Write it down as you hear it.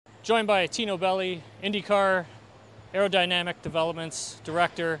Joined by Tino Belli, INDYCAR aerodynamic developments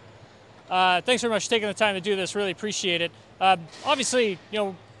director. Thanks very much for taking the time to do this. Really appreciate it. Obviously,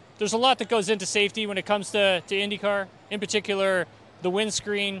 there's a lot that goes into safety when it comes to INDYCAR. In particular, the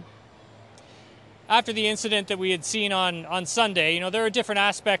windscreen. After the incident that we had seen on Sunday, there are different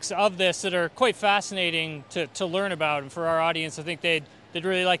aspects of this that are quite fascinating to learn about, and for our audience, I think they'd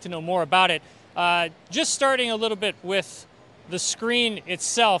really like to know more about it. Just starting a little bit with the screen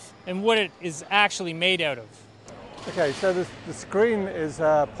itself and what it is actually made out of. Okay, so the screen is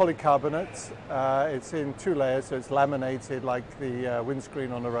polycarbonate. It's in two layers, so it's laminated like the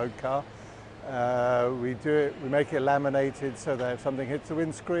windscreen on a road car. We make it laminated so that if something hits the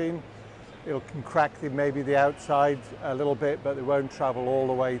windscreen, it can crack maybe the outside a little bit, but it won't travel all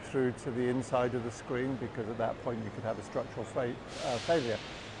the way through to the inside of the screen, because at that point you could have a structural failure.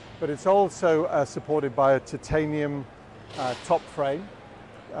 But it's also supported by a titanium top frame,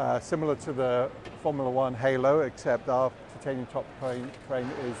 similar to the Formula One Halo, except our titanium top frame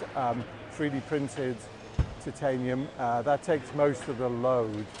is 3D printed titanium. That takes most of the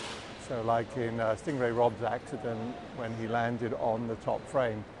load. So like in Sting Ray Robb's accident, when he landed on the top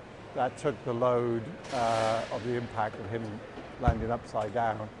frame, that took the load of the impact of him landing upside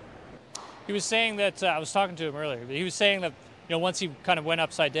down. He was saying that, I was talking to him earlier, but he was saying that once he kind of went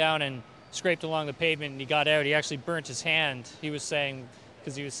upside down and scraped along the pavement and he got out, he actually burnt his hand. He was saying,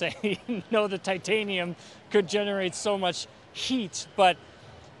 because he was saying, the titanium could generate so much heat, but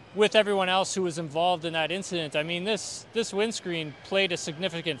with everyone else who was involved in that incident, I mean, this windscreen played a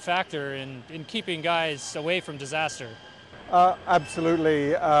significant factor in keeping guys away from disaster.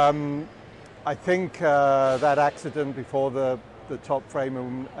 Absolutely. I think that accident before the top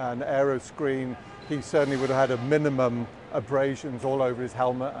frame and aero screen, he certainly would have had a minimum abrasions all over his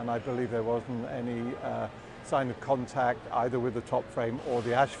helmet, and I believe there wasn't any sign of contact either with the top frame or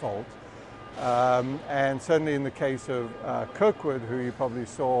the asphalt. And certainly in the case of Kirkwood, who you probably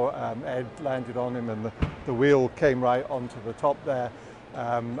saw, Ed landed on him and the wheel came right onto the top there.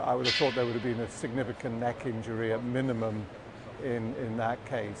 I would have thought there would have been a significant neck injury at minimum in that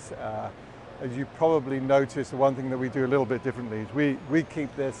case. As you probably noticed, the one thing that we do a little bit differently is we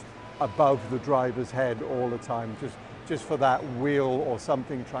keep this above the driver's head all the time, just for that wheel or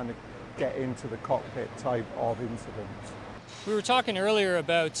something trying to get into the cockpit type of incident. We were talking earlier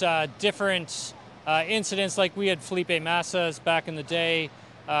about different incidents, like we had Felipe Massa's back in the day.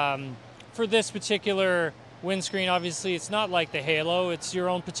 For this particular windscreen, obviously it's not like the Halo, it's your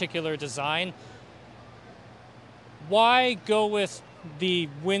own particular design. Why go with the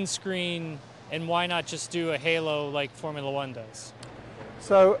windscreen and why not just do a Halo like Formula One does?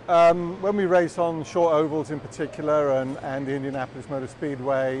 So when we race on short ovals in particular and the Indianapolis Motor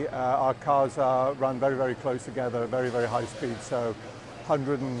Speedway, our cars are run very, very close together at very, very high speed, so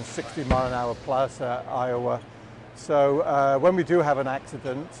 160 mile an hour plus at Iowa. So when we do have an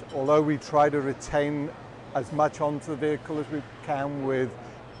accident, although we try to retain as much onto the vehicle as we can with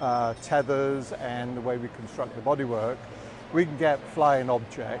tethers and the way we construct the bodywork, we can get flying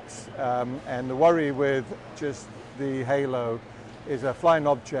objects. And the worry with just the Halo is a flying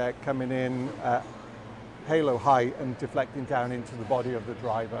object coming in at halo height and deflecting down into the body of the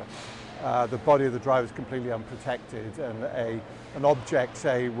driver. The body of the driver is completely unprotected, and an object,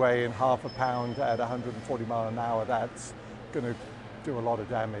 say, weighing half a pound at 140 mile an hour, that's going to do a lot of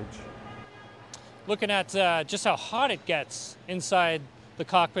damage. Looking at just how hot it gets inside the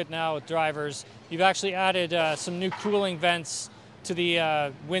cockpit now with drivers, you've actually added some new cooling vents to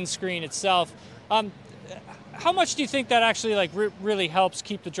the windscreen itself. How much do you think that actually really helps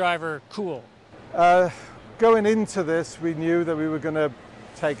keep the driver cool? Going into this, we knew that we were going to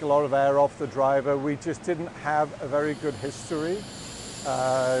take a lot of air off the driver. We just didn't have a very good history.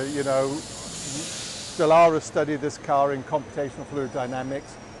 Dallara studied this car in computational fluid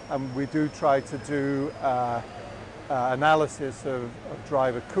dynamics, and we do try to do analysis of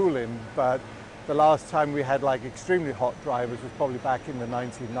driver cooling, but the last time we had extremely hot drivers was probably back in the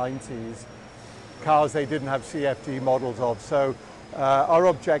 1990s. Cars they didn't have CFD models of, so our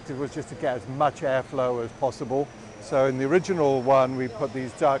objective was just to get as much airflow as possible. So in the original one, we put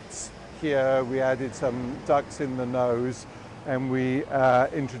these ducts here, we added some ducts in the nose, and we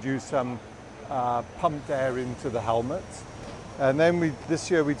introduced some pumped air into the helmet. And then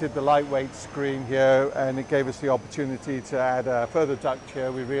this year we did the lightweight screen here, and it gave us the opportunity to add a further duct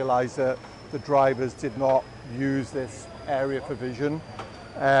here. We realized that the drivers did not use this area for vision.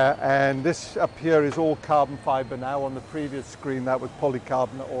 And this up here is all carbon fiber now. On the previous screen that was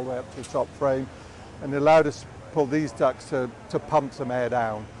polycarbonate all the way up to the top frame, and it allowed us to pull these ducts to pump some air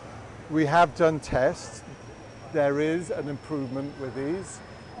down. We have done tests. There is an improvement with these.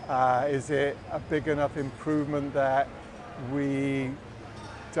 Is it a big enough improvement that we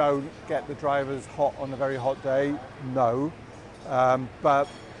don't get the drivers hot on a very hot day? No, but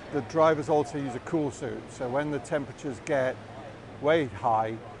the drivers also use a cool suit. So when the temperatures get way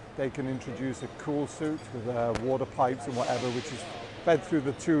high, they can introduce a cool suit with water pipes and whatever, which is fed through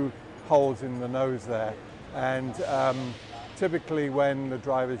the 2 holes in the nose there. And typically when the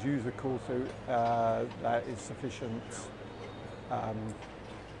drivers use a cool suit, that is sufficient.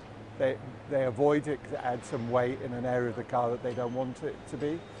 They avoid it to add some weight in an area of the car that they don't want it to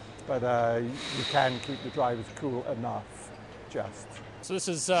be, but you can keep the drivers cool enough, just. So this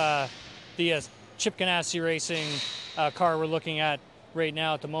is the Chip Ganassi Racing car we're looking at right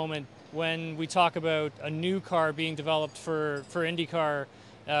now at the moment. When we talk about a new car being developed for INDYCAR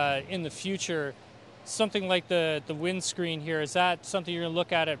in the future, something like the windscreen here, is that something you're going to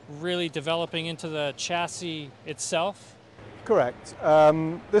look at it really developing into the chassis itself? Correct.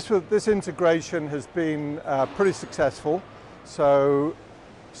 This integration has been pretty successful. So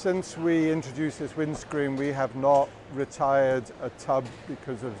since we introduced this windscreen, we have not retired a tub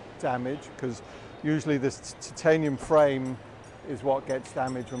because of damage, because usually this titanium frame is what gets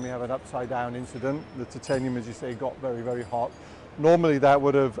damaged when we have an upside down incident. The titanium, as you say, got very, very hot. Normally that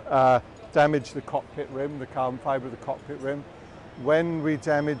would have damaged the cockpit rim, the carbon fiber of the cockpit rim. When we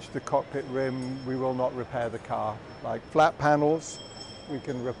damage the cockpit rim, we will not repair the car. Like flat panels, we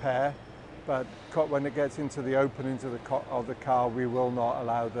can repair, but when it gets into the open into the car, we will not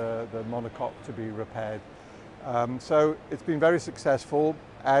allow the monocoque to be repaired. So it's been very successful.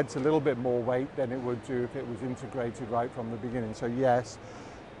 Adds a little bit more weight than it would do if it was integrated right from the beginning. So yes,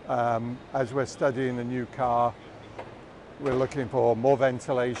 as we're studying the new car, we're looking for more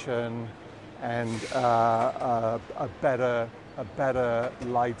ventilation and a better,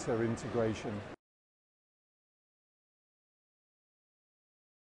 lighter integration.